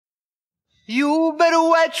You better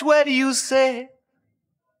watch what you say.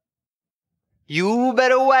 You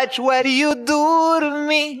better watch what you do to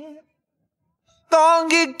me. Don't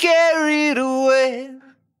get carried away.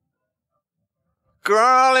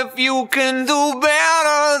 Girl, if you can do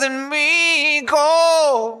better than me,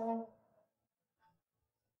 go.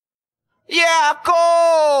 Yeah,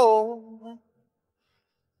 go.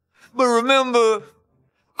 But remember,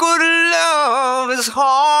 good love is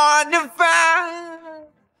hard to find.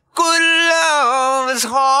 Good love is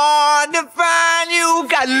hard to find. You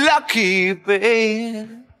got lucky, babe.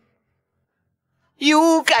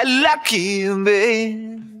 You got lucky,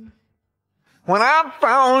 babe. When I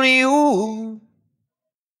found you.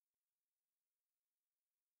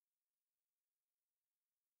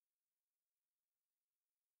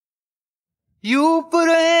 You put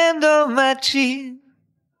a hand on my cheek,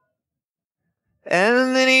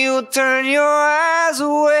 and then you turn your eyes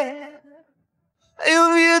away.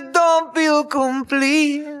 If you don't feel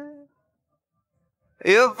complete,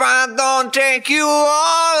 if I don't take you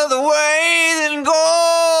all the way, then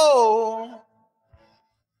go.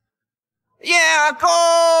 Yeah,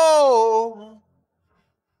 go.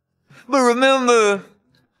 But remember,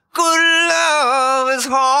 good love is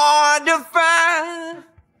hard to find.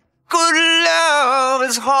 Good love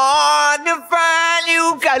is hard to find.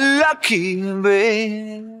 You got lucky,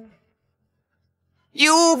 babe.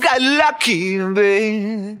 You got lucky,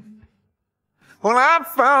 babe. When I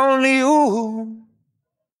found you.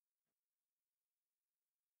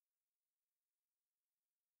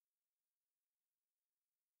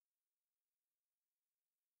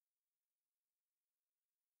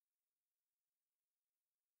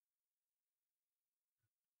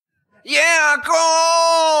 Yeah,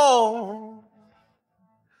 go.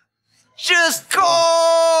 Just go.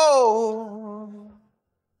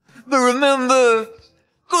 But remember,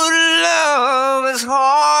 good love is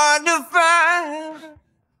hard to find.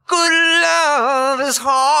 Good love is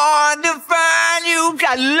hard to find. You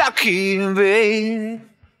got lucky, babe.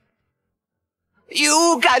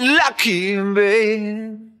 You got lucky,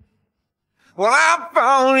 babe. When I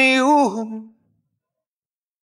found you.